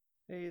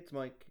Hey, it's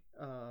Mike.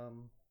 There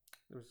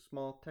was a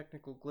small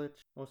technical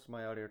glitch. Most of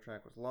my audio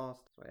track was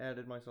lost, so I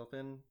added myself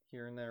in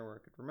here and there where I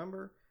could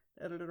remember,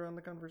 edited around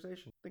the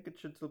conversation. Think it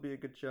should still be a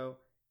good show.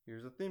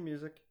 Here's the theme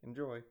music.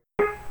 Enjoy.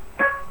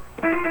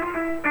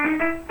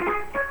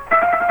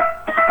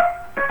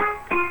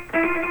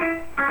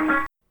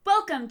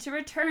 Welcome to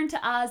Return to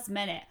Oz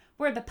Minute.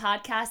 We're the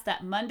podcast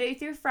that Monday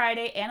through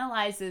Friday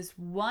analyzes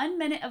 1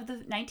 minute of the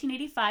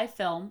 1985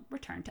 film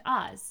Return to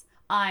Oz.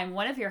 I'm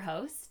one of your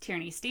hosts,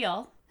 Tierney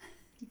Steele.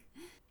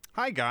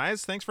 Hi,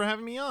 guys. Thanks for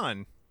having me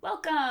on.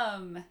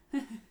 Welcome.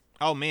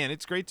 Oh, man,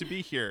 it's great to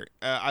be here.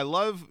 I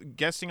love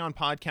guesting on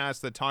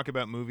podcasts that talk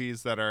about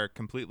movies that are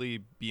completely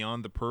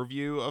beyond the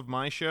purview of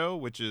my show,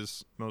 which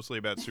is mostly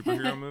about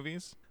superhero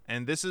movies.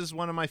 And this is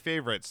one of my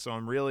favorites, so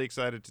I'm really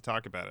excited to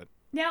talk about it.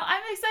 Now,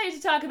 I'm excited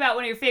to talk about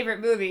one of your favorite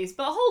movies,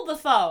 but hold the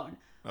phone.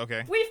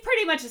 Okay. We've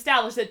pretty much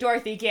established that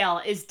Dorothy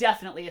Gale is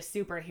definitely a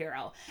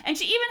superhero. And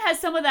she even has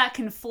some of that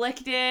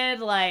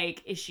conflicted,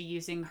 like, is she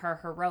using her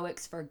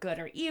heroics for good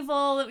or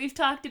evil that we've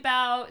talked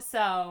about?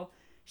 So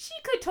she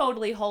could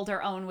totally hold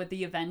her own with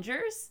the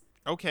Avengers.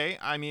 Okay,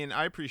 I mean,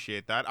 I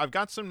appreciate that. I've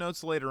got some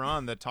notes later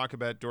on that talk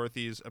about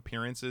Dorothy's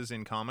appearances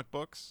in comic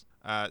books.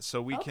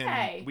 So we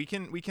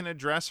can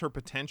address her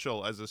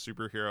potential as a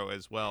superhero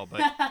as well.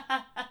 But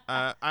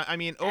I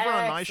mean, over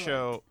on my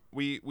show,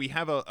 we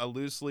have a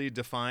loosely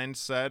defined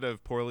set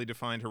of poorly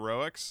defined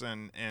heroics,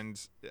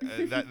 and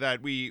that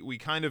we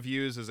kind of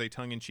use as a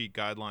tongue-in-cheek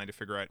guideline to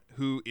figure out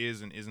who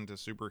is and isn't a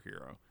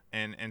superhero.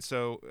 And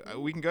so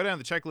we can go down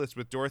the checklist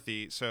with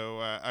Dorothy. So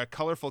a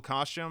colorful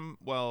costume,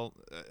 well,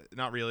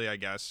 not really, I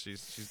guess.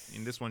 She's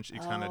in this one.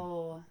 She's kind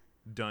of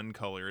dun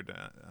colored.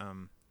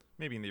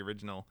 Maybe in the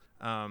original.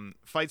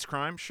 Fights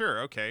crime,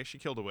 sure, okay. She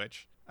killed a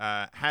witch.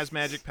 Has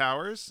magic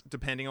powers,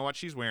 depending on what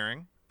she's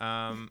wearing.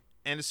 And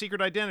a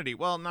secret identity.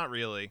 Well, not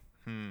really.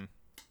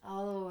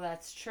 Oh,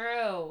 that's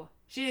true.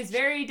 She is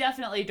very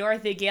definitely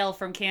Dorothy Gale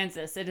from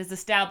Kansas. It is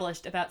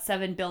established about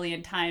 7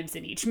 billion times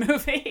in each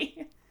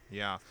movie.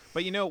 Yeah.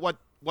 But you know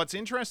what's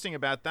interesting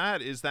about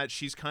that is that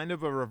she's kind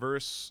of a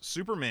reverse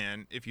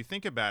Superman, if you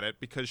think about it,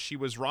 because she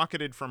was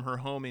rocketed from her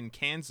home in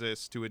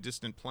Kansas to a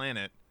distant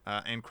planet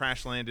and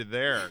crash landed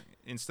there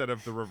instead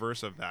of the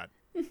reverse of that.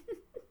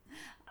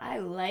 I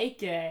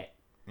like it.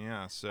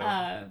 Yeah, so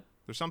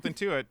there's something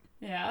to it.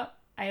 Yeah.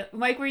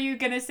 Mike, were you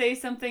going to say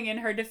something in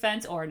her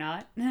defense or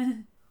not?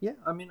 Yeah,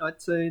 I mean,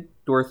 I'd say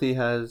Dorothy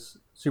has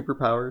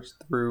superpowers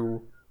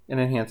through an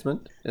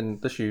enhancement in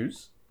the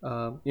shoes.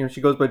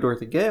 She goes by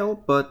Dorothy Gale,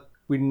 but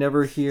we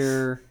never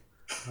hear,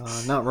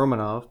 not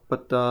Romanoff,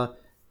 but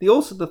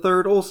the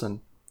third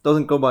Olsen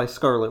doesn't go by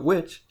Scarlet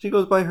Witch. She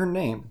goes by her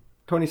name.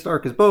 Tony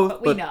Stark is both,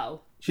 but we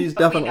know. She's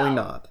definitely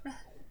not.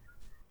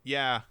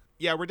 Yeah,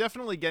 we're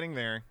definitely getting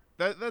there.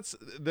 That's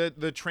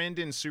the trend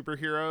in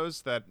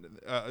superheroes that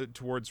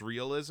towards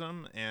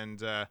realism and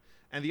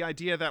the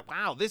idea that,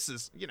 wow, this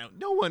is,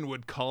 no one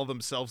would call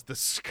themselves the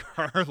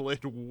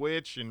Scarlet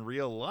Witch in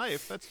real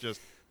life.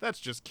 That's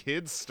just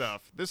kids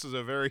stuff. This is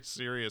a very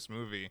serious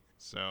movie.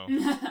 So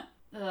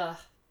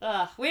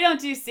we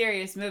don't do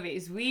serious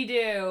movies. We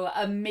do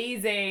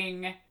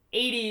amazing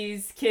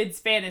 80s kids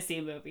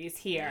fantasy movies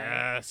here.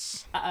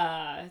 Yes.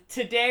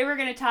 Today we're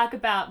going to talk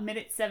about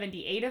minute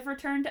 78 of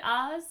Return to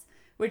Oz,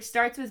 which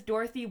starts with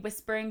Dorothy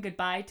whispering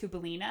goodbye to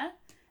Billina,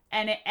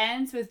 and it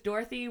ends with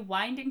Dorothy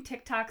winding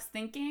TikTok's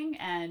thinking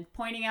and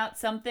pointing out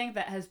something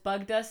that has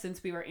bugged us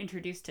since we were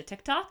introduced to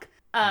TikTok.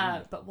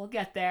 But we'll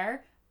get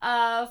there.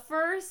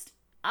 First,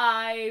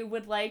 I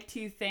would like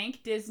to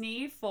thank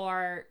Disney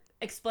for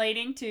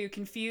explaining to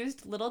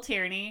confused little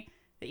Tierney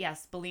that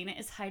yes, Billina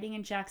is hiding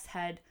in Jack's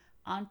head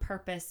on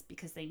purpose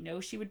because they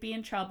know she would be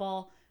in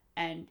trouble,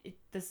 and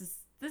this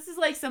is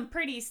like some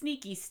pretty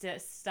sneaky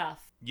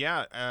stuff.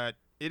 Yeah,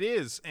 it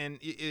is, and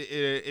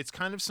it's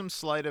kind of some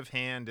sleight of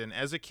hand, and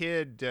as a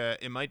kid,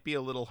 it might be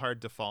a little hard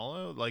to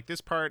follow. Like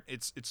this part,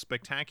 it's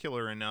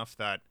spectacular enough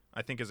that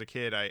I think as a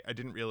kid, I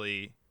didn't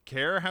really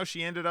care how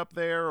she ended up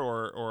there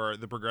or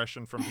the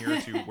progression from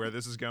here to where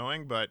this is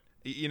going, but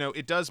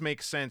it does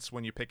make sense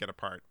when you pick it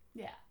apart.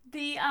 Yeah.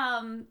 The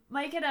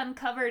Mike had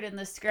uncovered in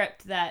the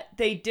script that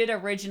they did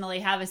originally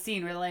have a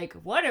scene where like,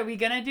 what are we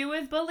gonna do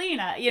with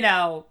Billina?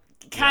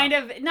 Kind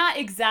of not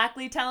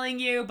exactly telling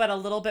you, but a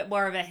little bit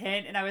more of a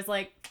hint, and I was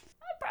like,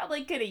 I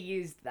probably could have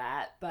used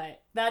that,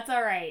 but that's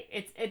all right.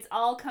 It's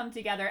all come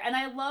together, and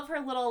I love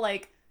her little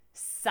like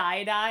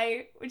side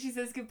eye when she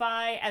says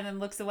goodbye and then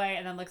looks away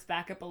and then looks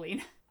back at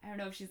Billina. I don't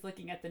know if she's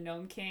looking at the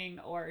Gnome King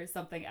or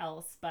something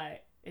else,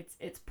 but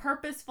it's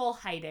purposeful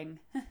hiding.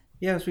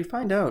 Yeah, as we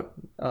find out,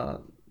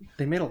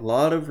 they made a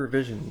lot of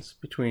revisions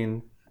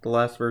between the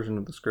last version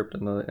of the script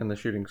and the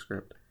shooting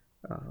script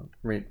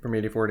from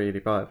 84 to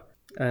 85.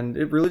 And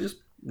it really just,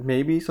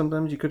 maybe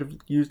sometimes you could have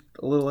used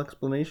a little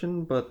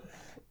explanation, but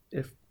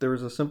if there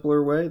was a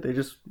simpler way, they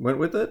just went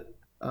with it.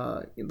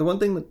 The one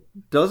thing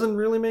that doesn't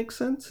really make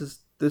sense is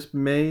this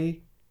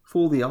may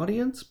fool the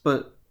audience,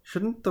 but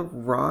shouldn't the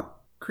rock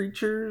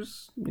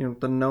creatures,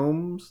 the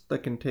gnomes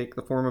that can take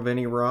the form of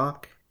any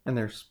rock, and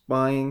they're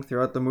spying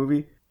throughout the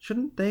movie,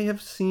 shouldn't they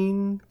have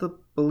seen the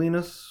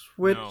Bellina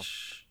switch? No.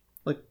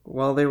 Like,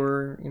 while they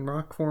were in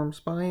rock form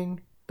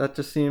spying? That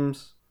just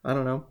seems, I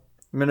don't know,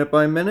 minute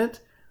by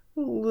minute, a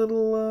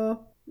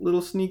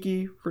little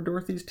sneaky for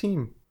Dorothy's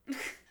team.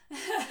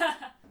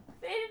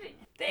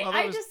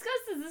 I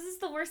discussed this. This is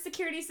the worst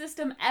security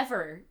system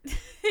ever.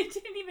 They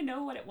didn't even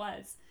know what it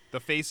was. The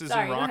Faces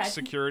in Rock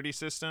security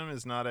system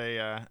is not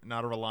a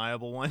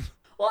reliable one.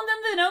 Well, and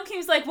then the Gnome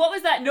King's like, what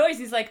was that noise?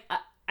 He's like,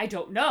 I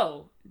don't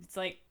know. It's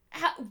like,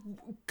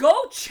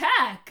 go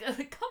check.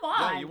 Come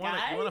on, you want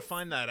to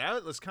find that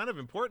out? That's kind of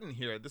important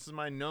here. This is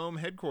my gnome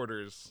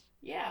headquarters.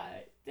 Yeah,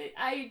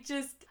 I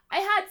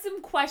had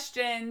some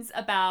questions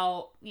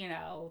about,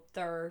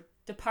 their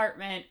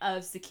Department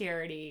of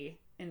Security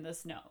in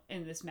this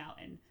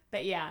mountain.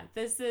 But yeah,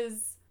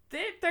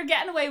 they're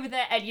getting away with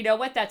it, and you know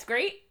what? That's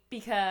great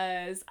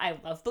because I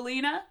love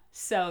Bellina,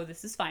 so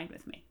this is fine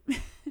with me.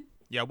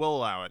 Yeah, we'll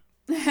allow it.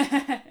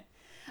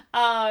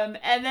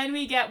 And then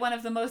we get one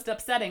of the most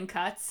upsetting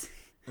cuts,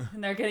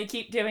 and they're gonna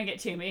keep doing it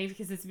to me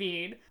because it's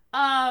mean.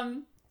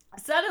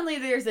 Suddenly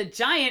there's a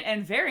giant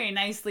and very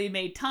nicely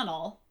made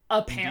tunnel,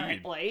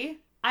 apparently. Indeed.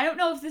 I don't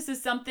know if this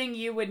is something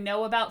you would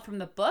know about from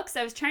the books.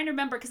 I was trying to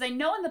remember, because I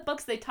know in the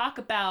books they talk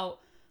about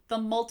the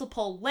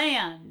multiple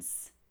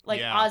lands.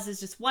 Like, yeah. Oz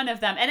is just one of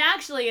them. And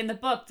actually, in the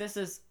book, this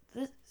is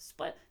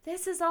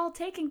all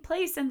taking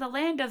place in the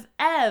land of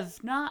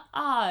Ev, not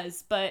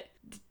Oz. But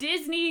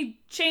Disney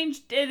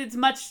changed it. It's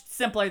much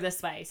simpler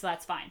this way, so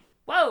that's fine.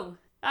 Whoa!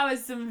 That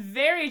was some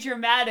very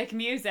dramatic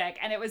music,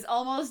 and it was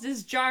almost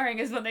as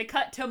jarring as when they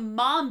cut to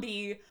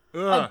Mombi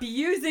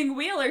abusing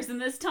Wheelers in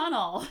this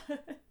tunnel.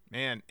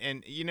 Man,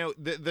 and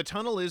the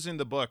tunnel is in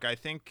the book. I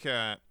think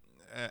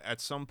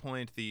at some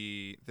point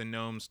the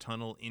gnomes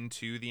tunnel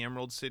into the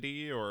Emerald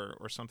City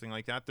or something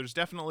like that. There's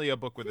definitely a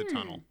book with a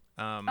tunnel.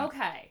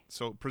 Okay.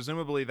 So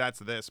presumably that's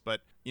this,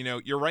 but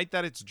you're right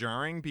that it's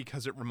jarring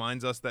because it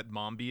reminds us that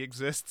Mombi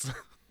exists.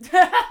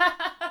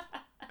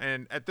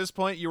 And at this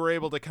point, you were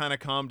able to kind of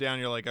calm down.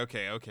 You're like,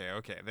 okay,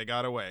 they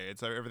got away.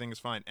 Everything is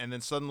fine. And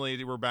then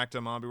suddenly we're back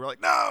to Mombi. We're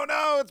like,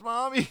 no, it's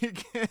Mombi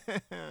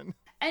again.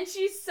 And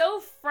she's so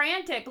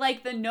frantic.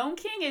 Like, the Gnome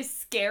King is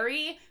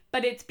scary,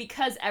 but it's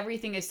because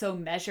everything is so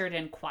measured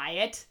and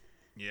quiet.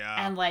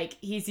 Yeah. And, like,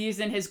 he's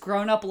using his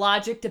grown-up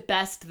logic to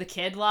best the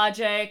kid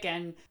logic,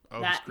 and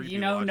that, logic.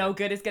 No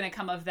good is going to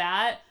come of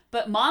that.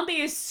 But Mombi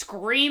is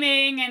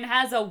screaming and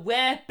has a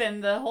whip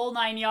and the whole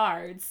 9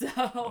 yards. So.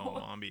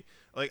 Oh, Mombi.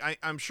 Like,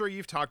 I'm sure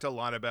you've talked a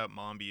lot about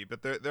Mombi,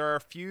 but there are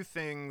a few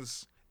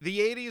things. The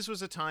 80s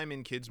was a time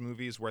in kids'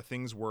 movies where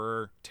things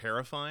were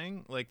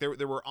terrifying. Like,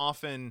 there were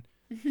often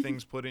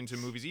things put into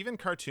movies, even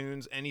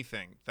cartoons,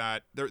 anything,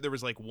 that there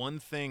was, like, one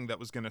thing that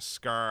was going to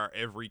scar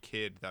every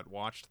kid that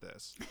watched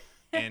this.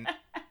 And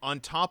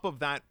on top of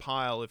that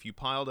pile, if you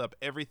piled up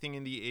everything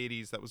in the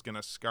 80s that was going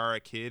to scar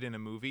a kid in a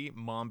movie,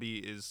 Mombi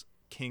is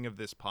king of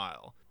this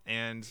pile.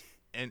 And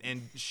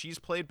she's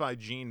played by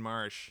Jean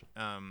Marsh,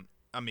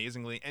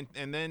 amazingly,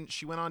 and then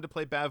she went on to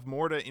play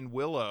Bavmorda in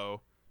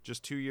Willow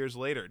just 2 years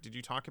later. Did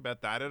you talk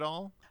about that at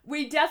all?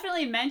 We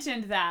definitely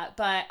mentioned that,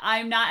 but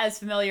I'm not as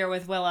familiar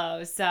with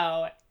Willow,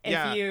 so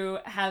if you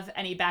have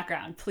any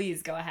background,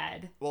 please go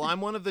ahead. Well,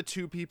 I'm one of the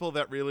 2 people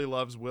that really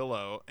loves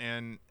Willow,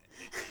 and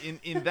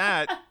in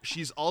that,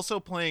 she's also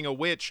playing a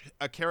witch,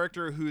 a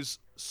character whose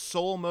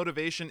sole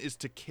motivation is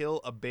to kill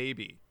a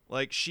baby.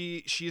 Like,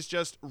 she's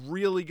just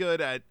really good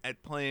at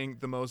playing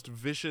the most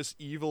vicious,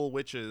 evil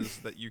witches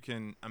that you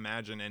can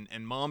imagine.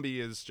 And Mombi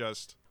is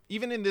just,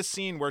 even in this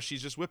scene where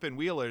she's just whipping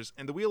Wheelers,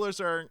 and the Wheelers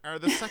are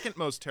the second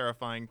most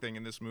terrifying thing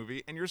in this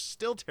movie, and you're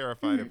still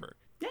terrified of her.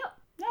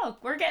 No,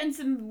 we're getting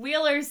some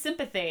Wheelers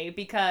sympathy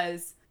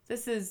because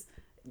this is,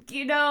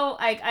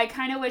 I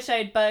kind of wish I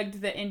had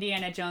bugged the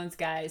Indiana Jones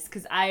guys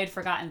because I had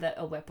forgotten that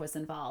a whip was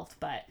involved.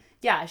 But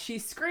yeah,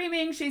 she's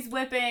screaming, she's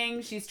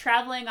whipping, she's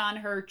traveling on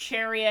her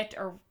chariot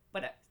or...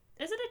 But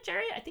is it a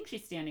chariot? I think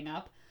she's standing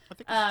up. I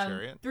think it's a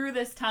chariot. Through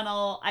this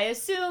tunnel. I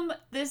assume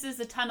this is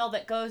a tunnel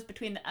that goes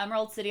between the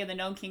Emerald City and the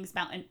Gnome King's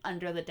Mountain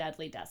under the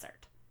Deadly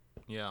Desert.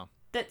 Yeah.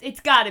 That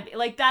it's gotta be.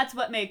 Like, that's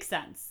what makes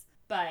sense.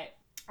 But,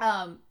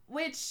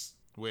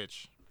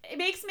 which? It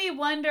makes me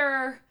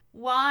wonder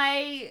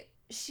why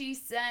she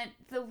sent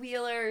the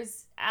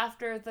Wheelers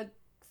after the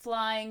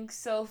flying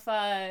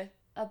sofa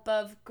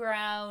above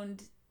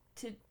ground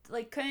to,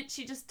 like, couldn't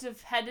she just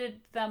have headed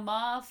them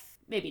off?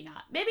 Maybe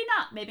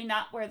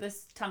not where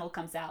this tunnel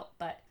comes out,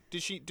 but...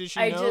 Did she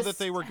know that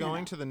they were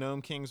going to the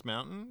Gnome King's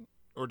Mountain?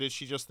 Or did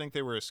she just think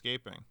they were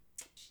escaping?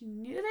 She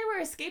knew they were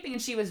escaping,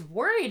 and she was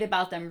worried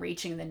about them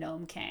reaching the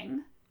Gnome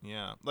King.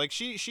 Yeah, like,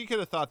 she could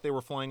have thought they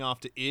were flying off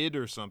to Id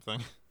or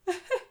something.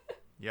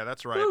 Yeah,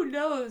 that's right. Who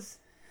knows?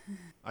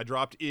 I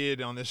dropped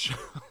Id on this show.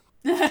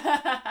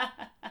 Yeah,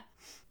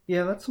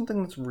 that's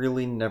something that's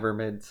really never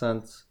made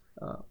sense.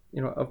 Of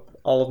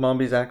all of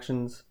Mombi's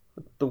actions...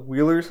 The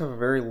Wheelers have a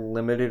very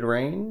limited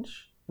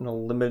range and a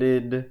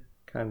limited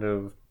kind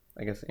of,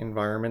 I guess,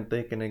 environment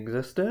they can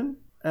exist in.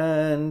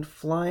 And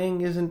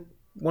flying isn't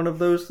one of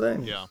those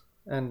things. Yeah.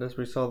 And as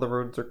we saw, the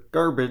roads are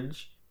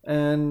garbage.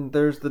 And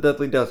there's the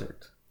Deadly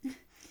Desert.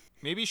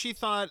 Maybe she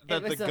thought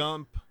that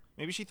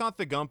Maybe she thought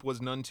the Gump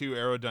was none too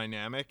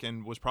aerodynamic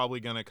and was probably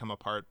going to come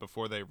apart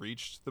before they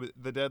reached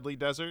the deadly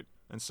desert.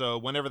 And so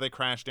whenever they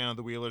crashed down,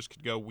 the Wheelers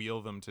could go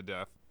wheel them to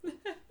death.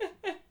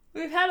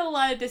 We've had a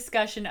lot of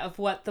discussion of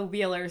what the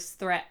Wheelers'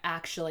 threat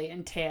actually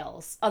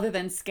entails, other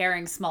than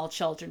scaring small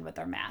children with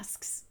their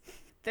masks.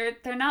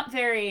 They're not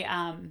very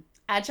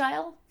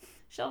agile,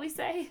 shall we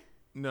say?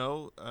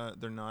 No,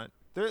 they're not.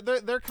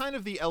 They're kind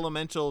of the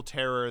elemental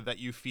terror that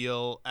you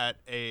feel at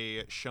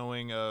a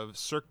showing of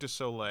Cirque du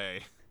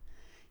Soleil.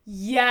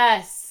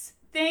 Yes!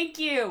 Thank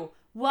you!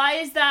 Why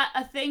is that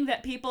a thing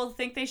that people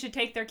think they should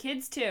take their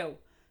kids to?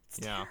 It's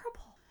terrible.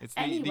 It's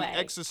the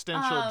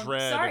existential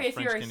dread sorry of if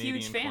you're a French-Canadian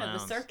huge fan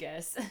clowns. of the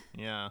circus.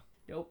 Yeah.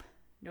 Nope.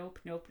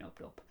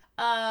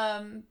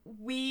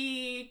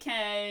 We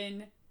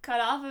can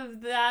cut off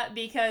of that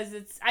because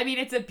it's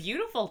a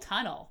beautiful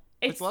tunnel.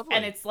 It's lovely.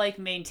 And it's like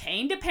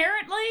maintained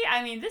apparently.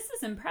 I mean, this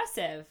is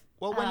impressive.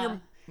 Well,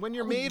 when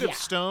you're made of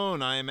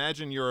stone, I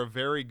imagine you're a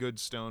very good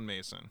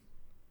stonemason.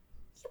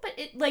 Yeah,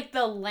 but like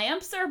the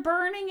lamps are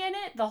burning in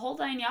it, the whole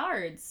 9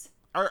 yards.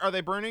 Are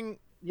they burning?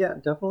 Yeah,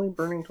 definitely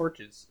burning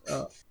torches.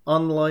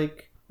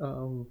 Unlike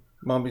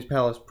Mombi's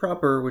Palace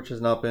proper, which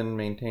has not been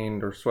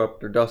maintained or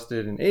swept or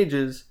dusted in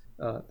ages,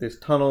 this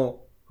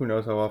tunnel, who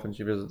knows how often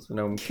she visits the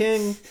Gnome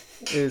King,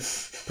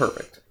 is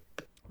perfect.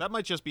 That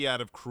might just be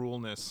out of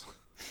cruelness.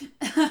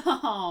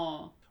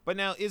 Oh. But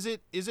now, is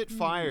it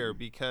fire?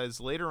 Because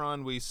later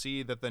on we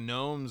see that the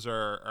gnomes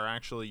are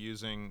actually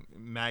using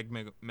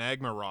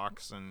magma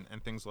rocks and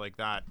things like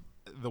that,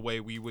 the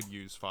way we would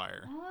use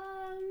fire.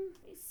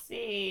 Let's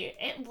see.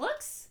 It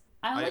looks...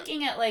 I'm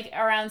looking at like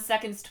around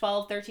seconds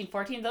 12, 13,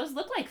 14. Those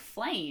look like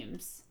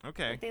flames.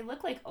 Okay. Like, they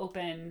look like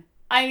open...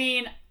 I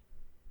mean,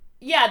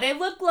 yeah, they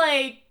look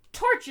like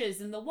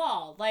torches in the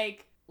wall.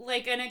 Like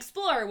an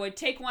explorer would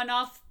take one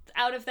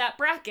out of that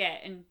bracket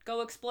and go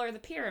explore the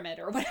pyramid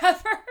or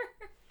whatever.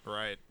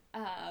 Right.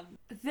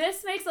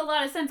 This makes a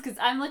lot of sense because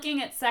I'm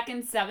looking at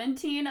second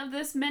 17 of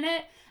this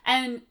minute,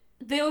 and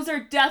those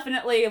are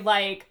definitely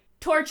like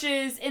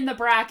torches in the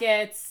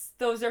brackets.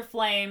 Those are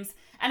flames.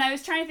 And I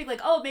was trying to think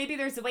like, oh, maybe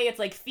there's a way it's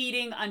like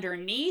feeding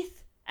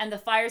underneath and the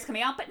fire's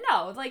coming out. But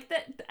no, like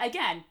that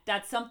again,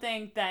 that's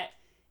something that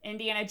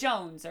Indiana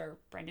Jones or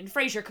Brendan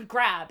Fraser could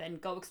grab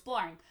and go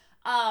exploring.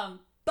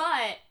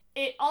 But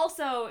it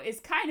also is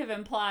kind of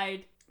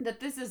implied that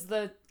this is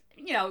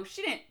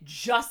she didn't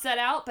just set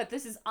out, but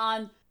this is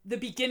on the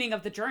beginning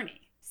of the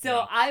journey. So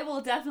yeah. I will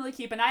definitely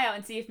keep an eye out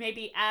and see if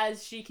maybe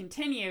as she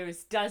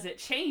continues, does it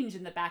change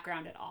in the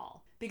background at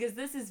all? Because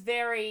this is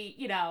very,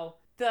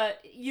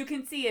 you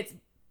can see it's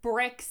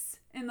bricks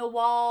in the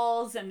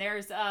walls, and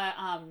there's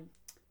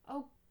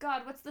oh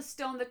God, what's the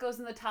stone that goes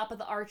in the top of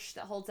the arch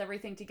that holds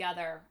everything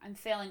together? I'm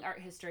failing art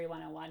history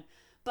 101.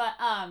 But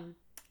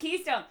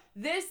Keystone,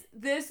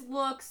 this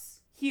looks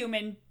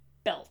human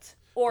built.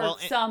 Or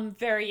some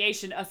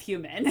variation of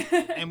human.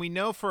 And we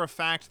know for a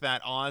fact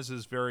that Oz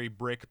is very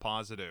brick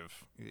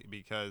positive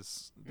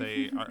because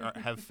they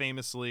have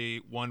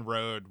famously one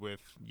road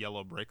with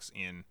yellow bricks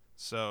in.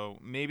 So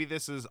maybe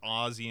this is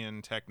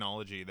Ozian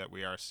technology that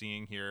we are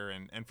seeing here.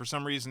 And for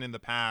some reason in the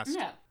past,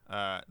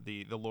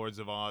 the Lords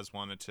of Oz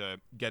wanted to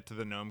get to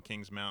the Gnome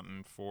King's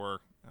Mountain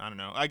for, I don't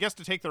know, I guess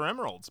to take their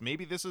emeralds.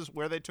 Maybe this is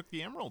where they took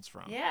the emeralds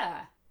from.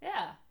 Yeah.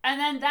 Yeah. And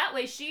then that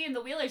way she and the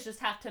Wheelers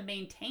just have to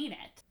maintain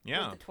it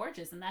with the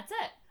torches, and that's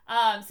it.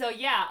 So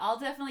yeah, I'll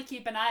definitely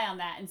keep an eye on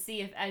that and see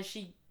if as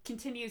she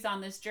continues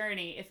on this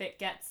journey, if it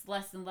gets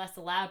less and less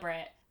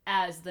elaborate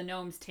as the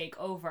gnomes take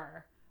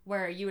over,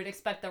 where you would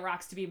expect the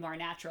rocks to be more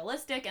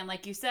naturalistic. And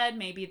like you said,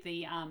 maybe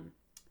the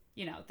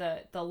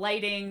the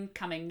lighting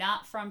coming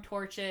not from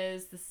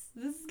torches. This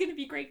is going to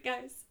be great,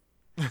 guys.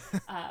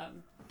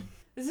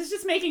 This is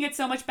just making it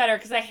so much better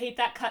because I hate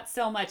that cut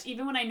so much.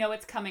 Even when I know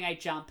it's coming, I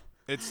jump.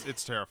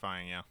 It's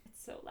terrifying, yeah.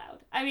 It's so loud.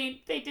 I mean,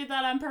 they did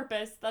that on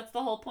purpose. That's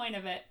the whole point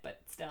of it, but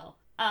still.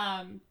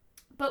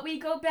 But we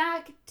go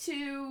back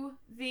to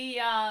the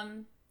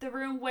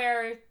room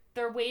where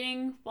they're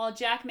waiting while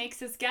Jack makes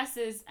his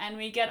guesses, and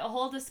we get a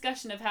whole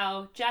discussion of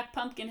how Jack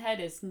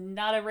Pumpkinhead is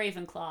not a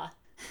Ravenclaw.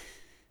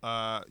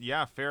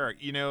 Yeah, fair.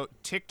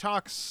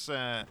 TikTok's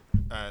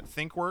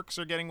ThinkWorks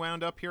are getting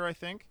wound up here, I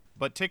think.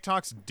 But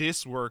TikTok's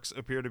Disworks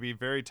appear to be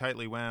very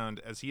tightly wound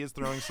as he is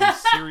throwing some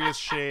serious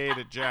shade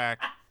at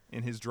Jack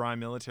in his dry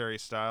military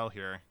style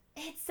here.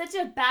 It's such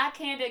a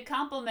backhanded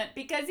compliment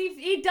because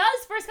he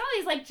does first come.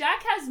 He's like,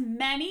 Jack has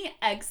many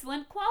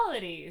excellent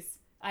qualities.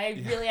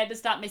 I really had to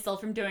stop myself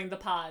from doing the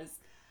pause.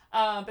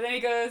 But then he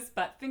goes,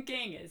 but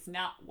thinking is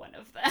not one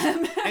of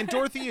them. And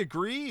Dorothy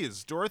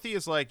agrees. Dorothy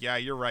is like, yeah,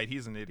 you're right.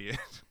 He's an idiot.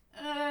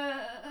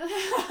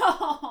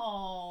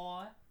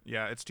 Oh.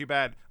 Yeah, it's too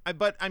bad.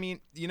 But, I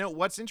mean,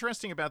 what's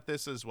interesting about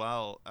this as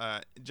well,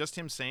 just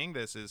him saying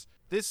this is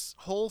this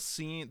whole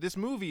scene is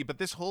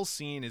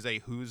a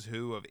who's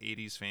who of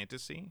 80s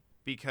fantasy.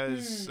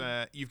 Because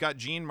you've got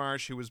Jean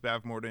Marsh, who was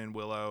Bavmorda and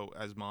Willow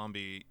as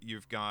Mombi.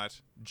 You've got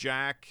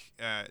Jack,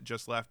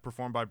 just left,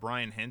 performed by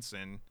Brian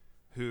Henson,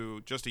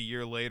 who just a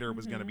year later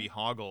was going to be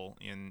Hoggle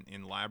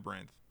in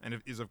Labyrinth,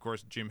 and is of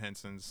course Jim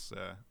Henson's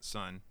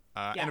son.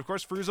 And of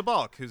course Fairuza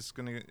Balk, who's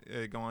going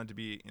to go on to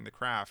be in The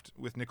Craft,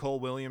 with Nicole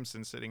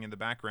Williamson sitting in the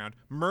background.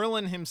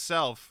 Merlin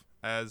himself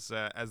as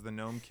the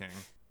Gnome King.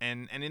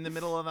 And in the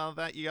middle of all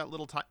that, you got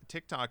little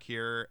TikTok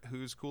here,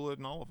 who's cooler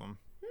than all of them.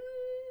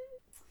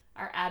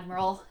 Our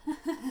Admiral.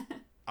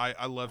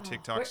 I love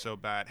TikTok so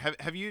bad.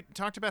 Have you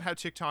talked about how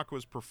TikTok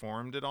was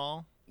performed at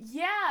all?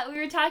 Yeah, we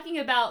were talking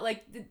about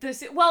like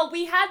this. Well,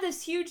 we had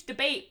this huge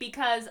debate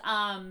because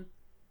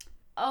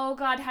oh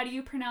God, how do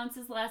you pronounce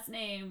his last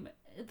name?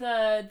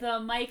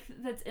 The Mike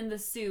that's in the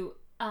suit,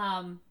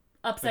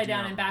 upside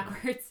down and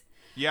backwards.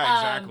 Yeah,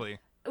 exactly.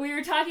 We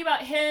were talking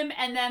about him,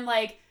 and then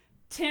like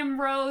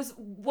Tim Rose.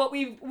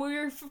 We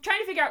were trying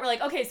to figure out. We're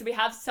like, okay, so we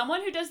have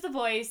someone who does the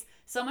voice,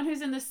 someone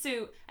who's in the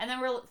suit, and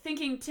then we're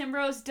thinking Tim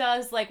Rose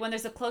does like when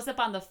there's a close up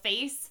on the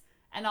face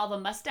and all the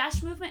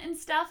mustache movement and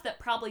stuff. That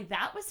probably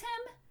that was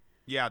him.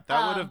 Yeah,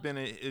 that would have been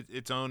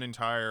its own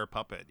entire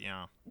puppet.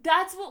 Yeah,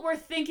 that's what we're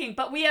thinking,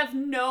 but we have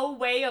no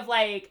way of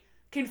like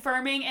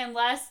confirming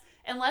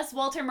unless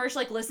Walter Murch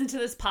like listened to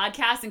this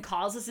podcast and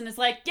calls us and is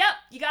like, "Yep,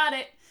 you got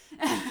it,"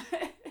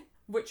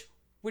 which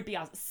would be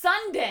awesome.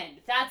 Sundin,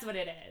 that's what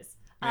it is.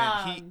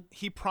 Man,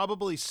 he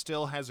probably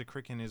still has a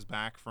crick in his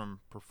back from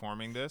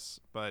performing this,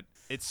 but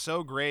it's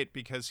so great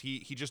because he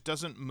just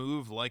doesn't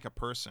move like a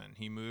person.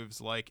 He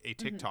moves like a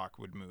TikTok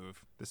would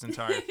move. This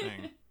entire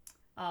thing.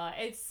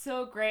 It's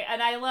so great,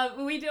 and I love.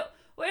 We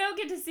don't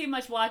get to see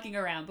much walking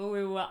around, but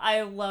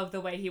I love the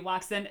way he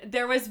walks in.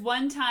 There was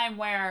one time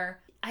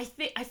where I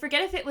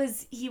forget if it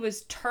was he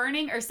was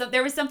turning or something.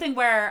 There was something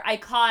where I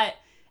caught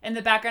in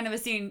the background of a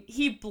scene,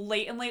 he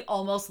blatantly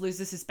almost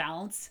loses his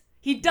balance.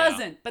 He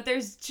doesn't, but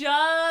there's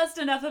just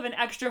enough of an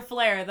extra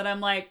flair that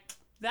I'm like,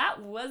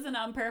 that wasn't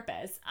on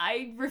purpose.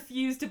 I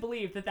refuse to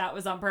believe that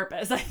was on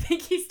purpose. I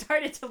think he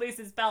started to lose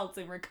his balance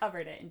and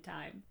recovered it in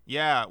time.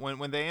 Yeah,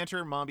 when they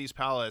enter Mombi's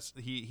palace,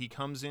 he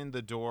comes in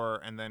the door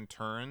and then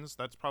turns.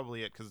 That's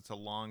probably it because it's a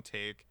long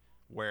take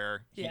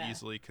where he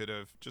easily could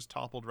have just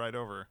toppled right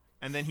over.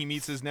 And then he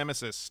meets his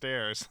nemesis,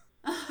 Stairs.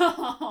 He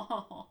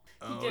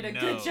did a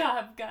good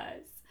job,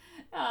 guys.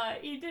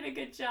 He did a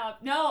good job.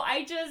 No,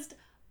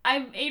 I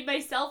made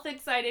myself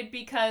excited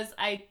because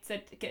I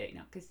said,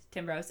 because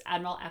Tim Rose,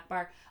 Admiral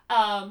Akbar,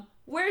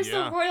 where's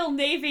the Royal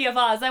Navy of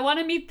Oz? I want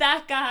to meet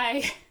that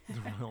guy.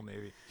 The Royal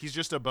Navy. He's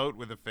just a boat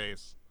with a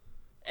face.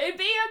 It'd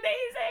be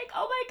amazing.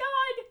 Oh my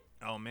God.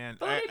 Oh man,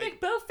 Bodie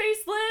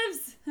McBoatface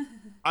lives.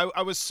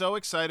 I was so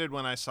excited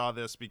when I saw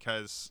this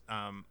because,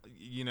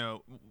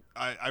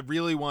 I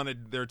really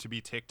wanted there to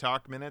be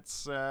TikTok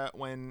minutes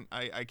when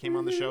I came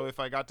on the show, if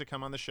I got to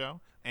come on the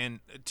show.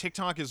 And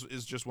TikTok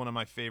is just one of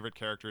my favorite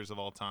characters of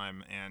all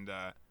time, and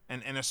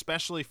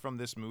especially from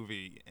this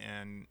movie.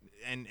 And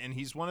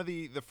he's one of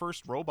the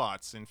first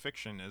robots in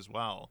fiction as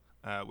well.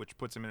 Which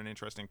puts him in an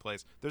interesting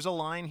place. There's a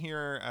line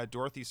here.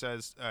 Dorothy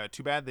says,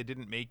 "Too bad they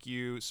didn't make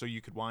you so you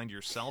could wind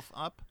yourself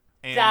up."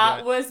 And,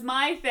 that was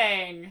my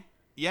thing.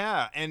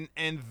 Yeah, and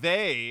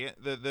they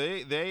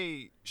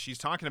she's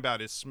talking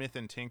about is Smith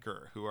and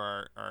Tinker, who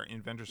are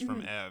inventors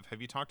from Ev.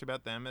 Have you talked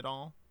about them at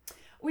all?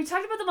 We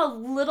talked about them a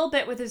little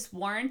bit with his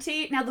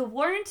warranty. Now, the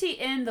warranty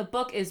in the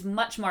book is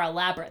much more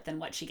elaborate than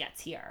what she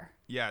gets here.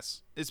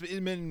 Yes. It's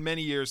been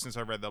many years since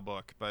I read the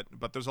book, but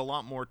there's a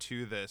lot more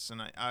to this.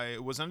 And I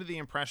was under the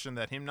impression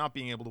that him not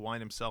being able to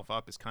wind himself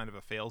up is kind of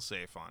a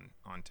failsafe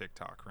on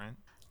TikTok, right?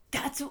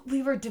 That's what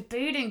we were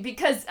debating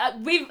because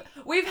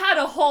we've had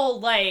a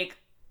whole, like,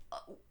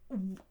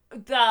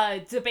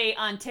 the debate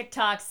on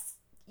TikTok's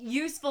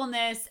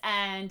usefulness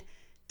and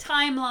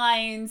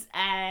timelines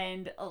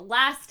and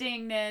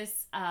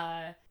lastingness,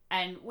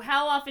 and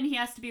how often he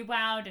has to be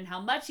wound and how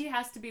much he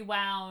has to be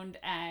wound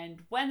and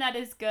when that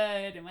is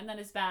good and when that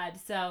is bad.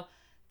 So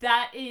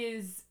that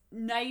is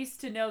nice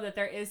to know that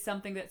there is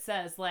something that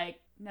says,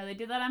 like, no, they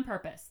did that on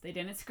purpose. They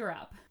didn't screw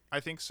up. I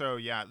think so,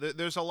 yeah.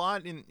 There's a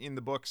lot in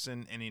the books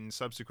and in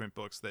subsequent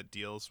books that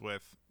deals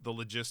with the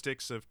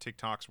logistics of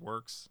TikTok's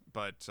works,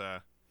 but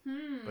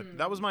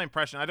that was my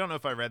impression. I don't know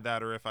if I read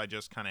that or if I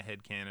just kind of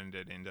headcanoned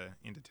it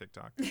into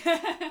TikTok.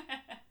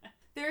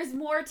 There's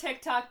more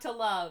TikTok to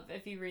love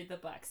if you read the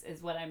books,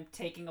 is what I'm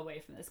taking away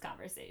from this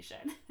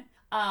conversation.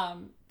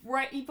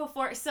 Right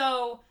before,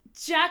 so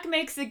Jack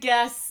makes a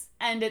guess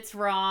and it's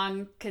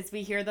wrong because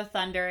we hear the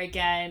thunder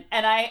again,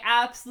 and I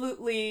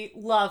absolutely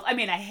love, I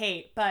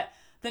hate, but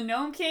the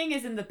Gnome King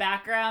is in the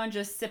background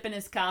just sipping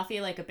his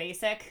coffee like a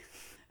basic,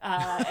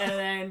 and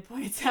then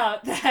points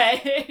out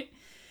that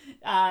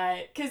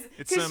because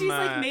she's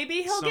like,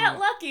 maybe he'll get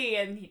lucky,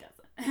 and he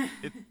doesn't.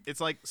 It's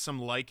like some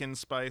lichen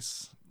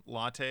spice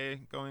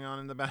latte going on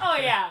in the background.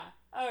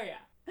 Oh yeah.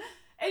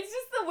 It's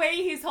just the way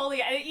he's holding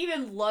it. It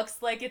even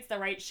looks like it's the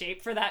right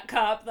shape for that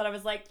cup that I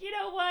was like, you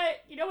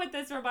know what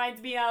this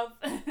reminds me of?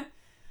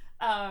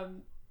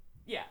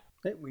 Yeah.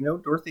 Hey, we know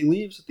Dorothy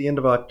leaves at the end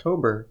of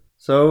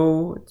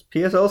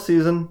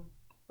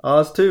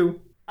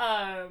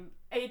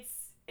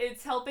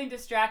it's helping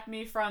distract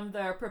me from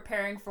the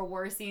preparing for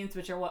war scenes,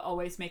 which are what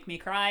always make me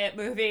cry at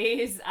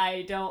movies.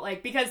 I don't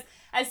like, because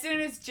as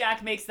soon as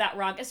Jack makes that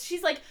wrong,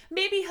 she's like,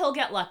 maybe he'll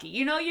get lucky.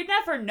 You know, you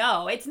never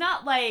know. It's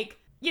not like,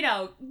 you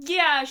know,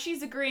 yeah,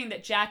 she's agreeing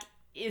that Jack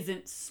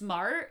isn't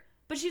smart,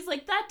 but she's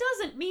like, that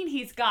doesn't mean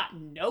he's got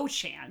no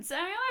chance.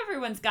 I mean,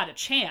 everyone's got a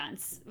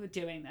chance with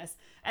doing this.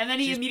 And then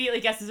he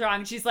immediately guesses wrong.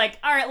 And she's like,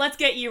 all right, let's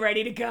get you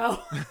ready to go.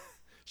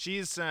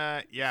 She's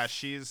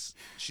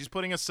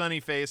putting a sunny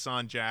face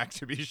on Jack,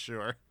 to be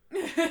sure.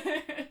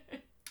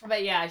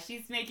 But yeah,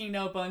 she's making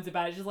no bones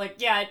about it. She's like,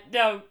 yeah,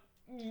 no,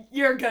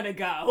 you're gonna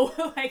go.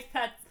 Like,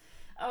 that's,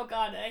 oh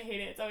God, I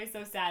hate it. It's always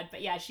so sad.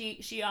 But yeah,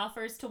 she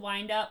offers to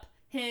wind up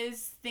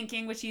his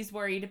thinking, which he's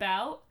worried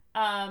about.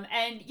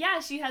 And yeah,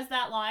 she has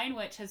that line,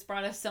 which has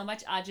brought us so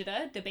much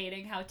agita,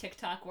 debating how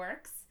TikTok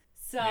works.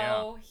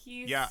 So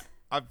he's... Yeah,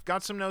 I've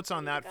got some notes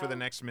on that for the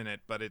next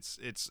minute, but it's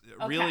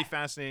really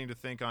fascinating to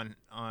think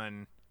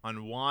on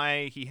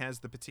why he has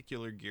the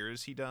particular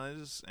gears he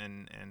does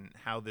and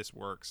how this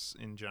works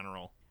in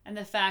general. And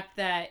the fact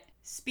that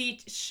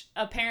speech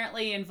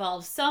apparently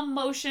involves some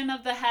motion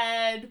of the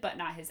head, but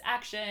not his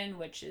action,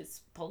 which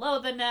is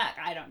below the neck.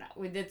 I don't know.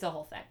 It's a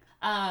whole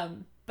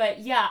thing.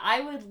 But yeah,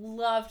 I would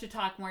love to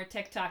talk more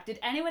TikTok. Did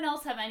anyone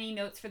else have any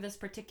notes for this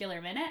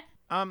particular minute?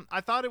 I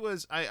thought it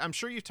was... I'm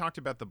sure you talked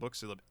about the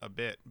books a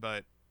bit,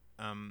 but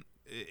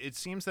it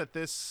seems that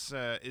this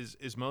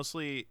is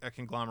mostly a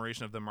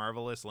conglomeration of the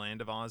Marvelous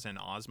Land of Oz and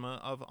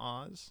Ozma of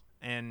Oz.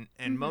 And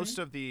most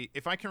of the...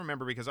 If I can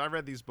remember, because I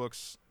read these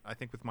books, I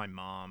think, with my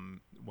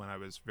mom when I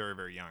was very,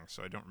 very young,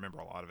 so I don't remember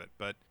a lot of it.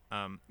 But,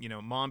 you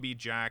know, Mombi,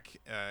 Jack,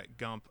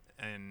 Gump,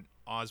 and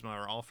Ozma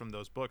are all from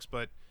those books,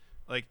 but...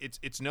 Like,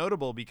 it's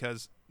notable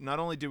because not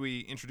only do we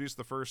introduce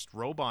the first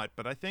robot,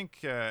 but I think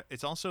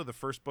it's also the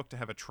first book to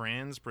have a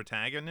trans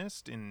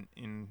protagonist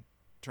in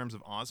terms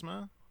of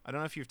Ozma. I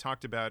don't know if you've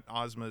talked about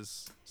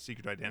Ozma's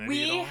secret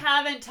identity at all. We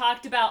haven't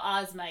talked about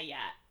Ozma yet,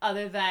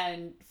 other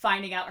than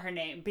finding out her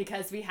name,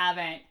 because we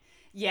haven't.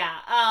 Yeah.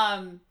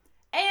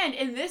 And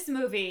in this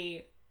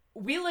movie,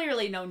 we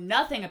literally know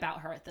nothing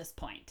about her at this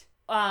point.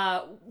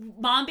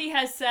 Mombi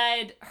has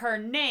said her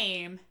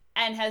name...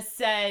 and has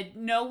said,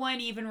 no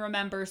one even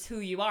remembers who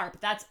you are.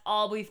 But that's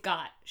all we've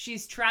got.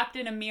 She's trapped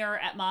in a mirror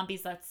at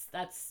Mombi's.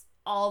 That's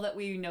all that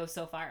we know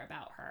so far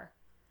about her.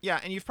 Yeah,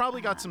 and you've probably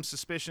got some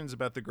suspicions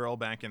about the girl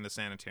back in the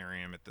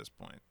sanitarium at this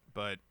point.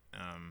 But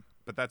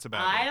that's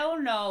about it. I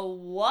don't know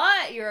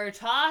what you're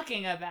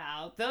talking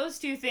about. Those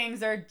two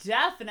things are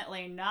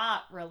definitely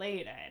not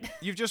related.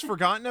 You've just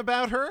forgotten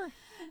about her?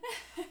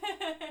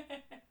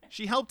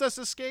 She helped us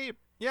escape.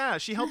 Yeah,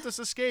 she helped us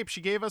escape.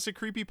 She gave us a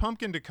creepy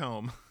pumpkin to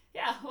comb.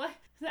 Yeah, what?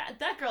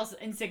 That girl's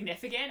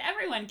insignificant.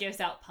 Everyone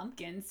gives out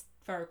pumpkins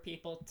for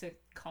people to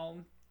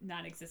comb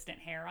non-existent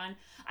hair on.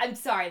 I'm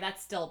sorry, that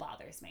still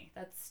bothers me.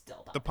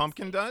 The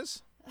pumpkin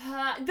does?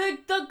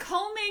 The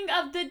combing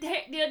of the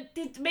hair,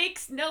 it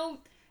makes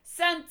no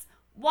sense.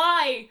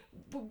 Why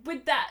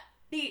would that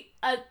be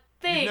a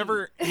thing?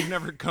 You've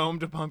never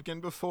combed a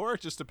pumpkin before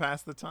just to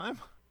pass the time?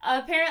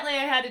 Apparently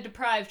I had a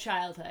deprived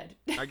childhood.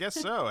 I guess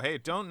so. Hey,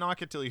 don't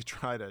knock it till you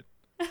tried it.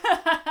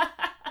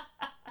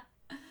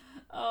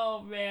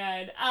 Oh,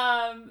 man.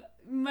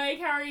 Mike,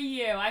 how are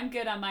you? I'm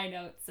good on my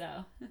notes,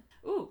 so.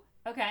 Ooh,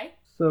 okay.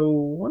 So,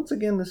 once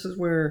again, this is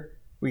where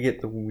we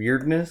get the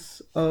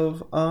weirdness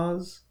of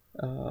Oz.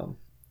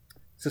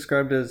 It's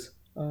described as,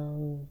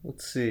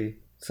 let's see,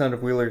 Sound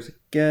of Wheelers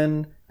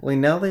again. Only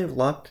now they have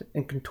locked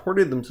and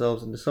contorted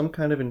themselves into some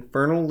kind of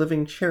infernal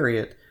living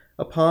chariot,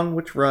 upon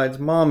which rides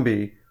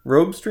Mombi,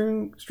 robe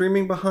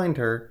streaming behind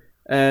her,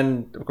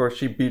 and, of course,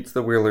 she beats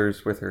the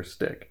Wheelers with her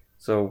stick.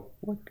 So,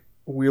 like...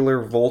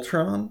 Wheeler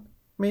Voltron,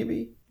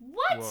 maybe?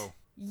 What? Whoa.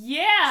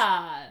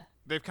 Yeah.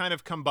 They've kind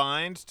of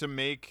combined to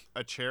make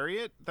a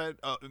chariot that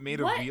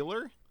made a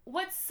wheeler?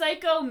 What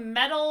psycho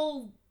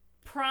metal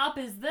prop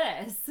is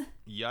this?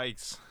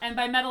 Yikes. And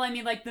by metal, I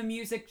mean like the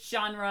music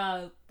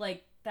genre,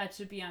 like that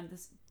should be on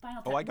this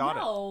Final Cut. Oh, I got it.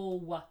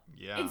 No.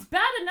 Yeah. It's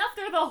bad enough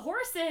they're the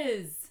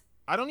horses.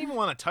 I don't even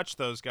want to touch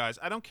those guys.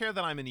 I don't care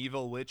that I'm an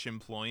evil witch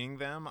employing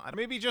them.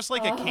 Maybe just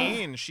like a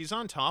cane. She's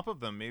on top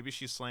of them. Maybe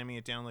she's slamming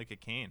it down like a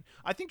cane.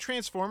 I think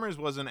Transformers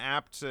was an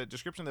apt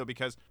description, though,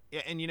 because,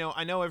 and you know,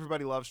 I know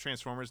everybody loves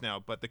Transformers now,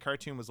 but the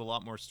cartoon was a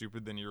lot more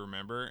stupid than you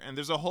remember. And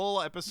there's a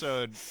whole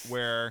episode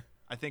where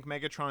I think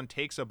Megatron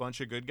takes a bunch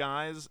of good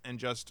guys and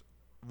just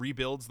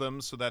rebuilds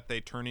them so that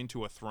they turn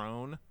into a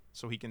throne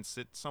so he can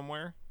sit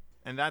somewhere.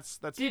 And that's...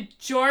 Did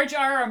George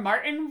R.R.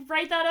 Martin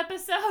write that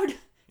episode?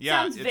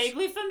 Yeah, sounds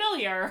vaguely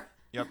familiar.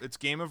 Yep, it's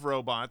Game of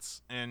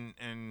Robots, and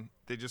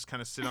they just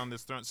kind of sit on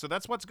this throne. So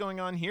that's what's going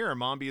on here.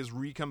 Mombi is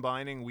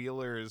recombining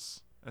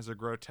Wheelers as a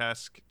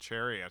grotesque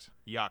chariot.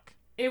 Yuck.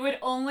 It would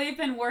only have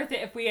been worth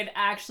it if we had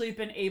actually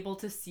been able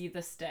to see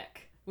the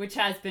stick, which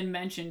has been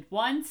mentioned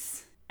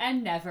once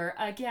and never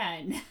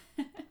again.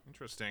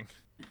 Interesting.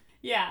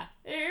 Yeah,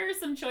 there are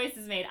some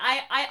choices made.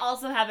 I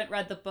also haven't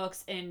read the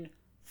books in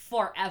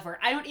forever.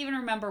 I don't even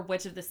remember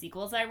which of the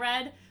sequels I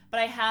read, but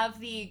I have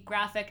the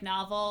graphic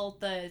novel,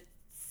 the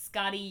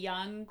Scotty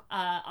Young,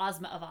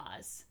 Ozma of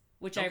Oz,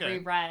 which I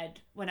reread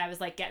when I was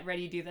like getting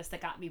ready to do this.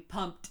 That got me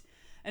pumped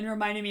and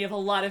reminded me of a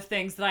lot of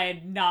things that I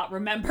had not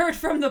remembered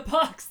from the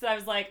books. That I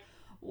was like,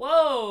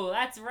 whoa,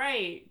 that's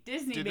right.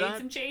 Disney made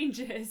some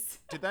changes.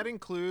 Did that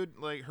include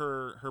like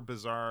her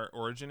bizarre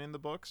origin in the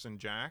books and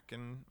Jack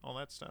and all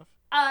that stuff?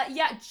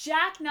 Yeah,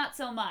 Jack not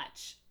so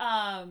much.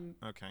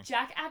 Okay.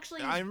 Jack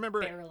actually is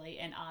barely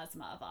in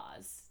Ozma of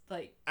Oz.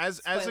 Like as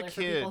a kid,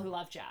 for people who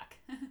love Jack.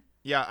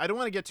 Yeah, I don't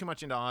want to get too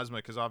much into Ozma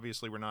because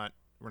obviously we're not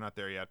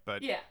there yet.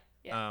 But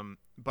yeah.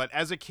 But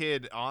as a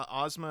kid,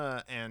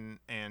 Ozma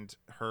and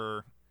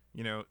her,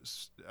 you know,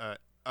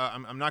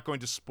 I'm not going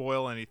to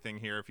spoil anything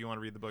here if you want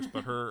to read the books,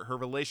 but her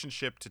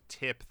relationship to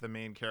Tip, the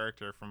main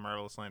character from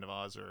Marvelous Land of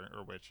Oz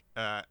or Witch,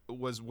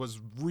 was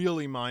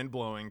really mind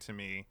blowing to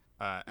me.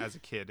 As a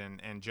kid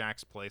and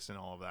Jack's place and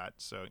all of that.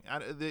 So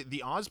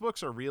the Oz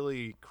books are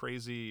really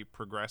crazy,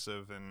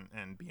 progressive,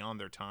 and beyond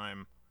their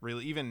time,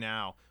 really, even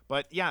now.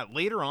 But yeah,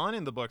 later on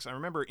in the books, I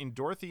remember in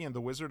Dorothy and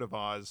the Wizard of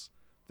Oz,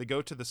 they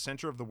go to the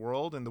center of the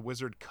world and the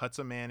wizard cuts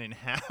a man in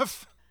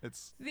half.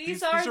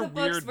 These are the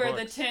books where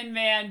the Tin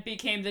Man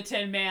became the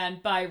Tin Man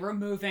by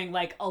removing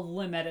like a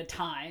limb at a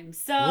time.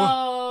 So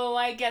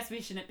I guess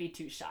we shouldn't be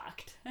too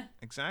shocked.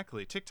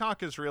 Exactly.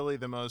 TikTok is really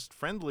the most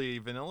friendly,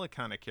 vanilla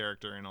kind of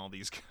character in all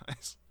these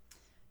guys.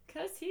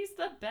 Because he's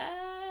the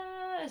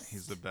best.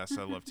 He's the best.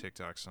 I love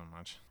TikTok so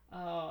much.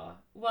 Oh,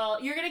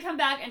 well, you're going to come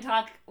back and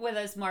talk with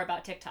us more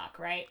about TikTok,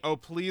 right? Oh,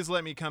 please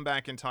let me come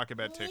back and talk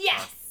about TikTok.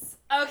 Yes!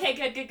 Okay,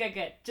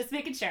 good. Just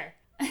making sure.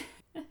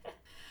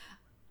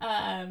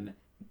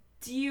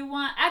 Do you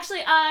want...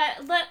 Actually,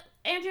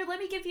 Andrew, let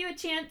me give you a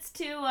chance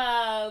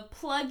to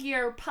plug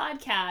your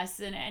podcasts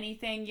and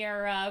anything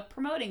you're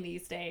promoting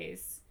these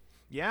days.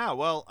 Yeah,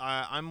 well,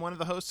 I'm one of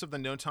the hosts of the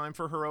No Time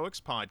for Heroics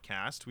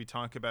podcast. We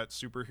talk about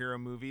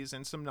superhero movies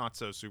and some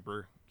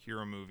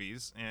not-so-superhero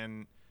movies.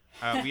 And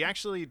we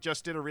actually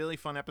just did a really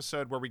fun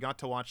episode where we got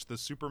to watch the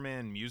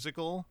Superman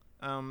musical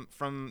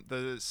from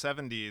the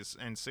 70s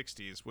and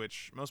 60s,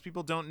 which most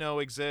people don't know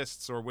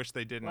exists or wish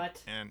they didn't.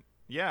 What? And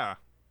yeah,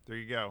 there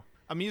you go.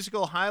 A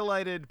musical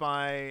highlighted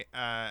by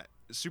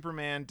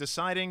Superman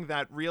deciding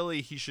that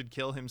really he should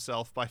kill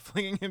himself by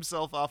flinging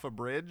himself off a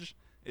bridge.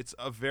 It's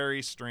a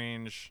very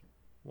strange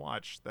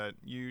watch that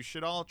you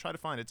should all try to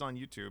find. It's on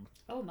YouTube.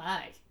 Oh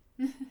my.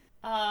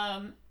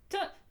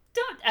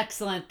 Don't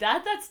excellent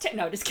that. That's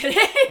no, just kidding.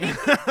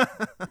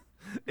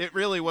 It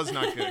really was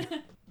not good.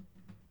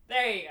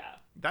 There you go.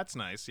 That's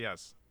nice,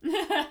 yes.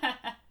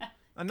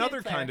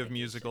 Another kind of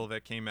musical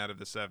that came out of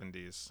the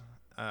 70s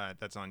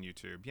that's on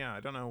YouTube. Yeah, I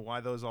don't know why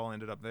those all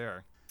ended up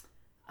there.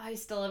 I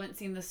still haven't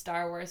seen the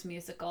Star Wars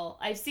musical.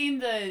 I've seen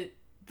the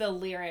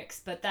lyrics,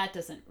 but that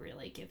doesn't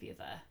really give you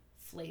the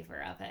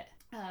flavor of it.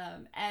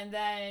 And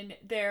then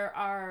there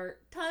are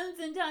tons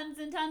and tons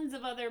and tons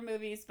of other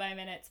Movies by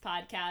Minutes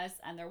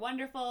podcasts, and they're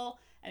wonderful.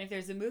 And if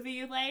there's a movie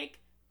you like,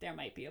 there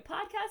might be a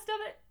podcast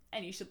of it,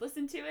 and you should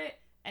listen to it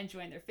and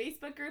join their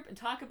Facebook group and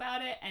talk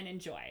about it and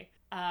enjoy.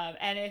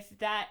 And if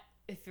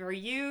for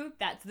you,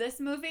 that's this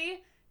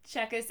movie,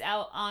 check us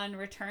out on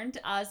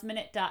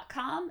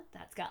returntoozminute.com.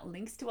 That's got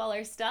links to all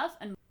our stuff.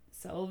 And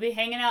so we'll be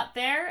hanging out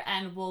there,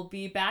 and we'll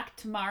be back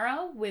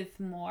tomorrow with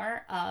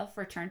more of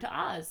Return to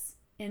Oz.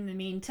 In the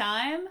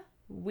meantime,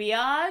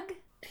 Weog.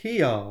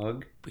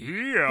 Teog.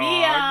 Peog.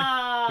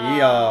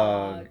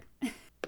 Peog.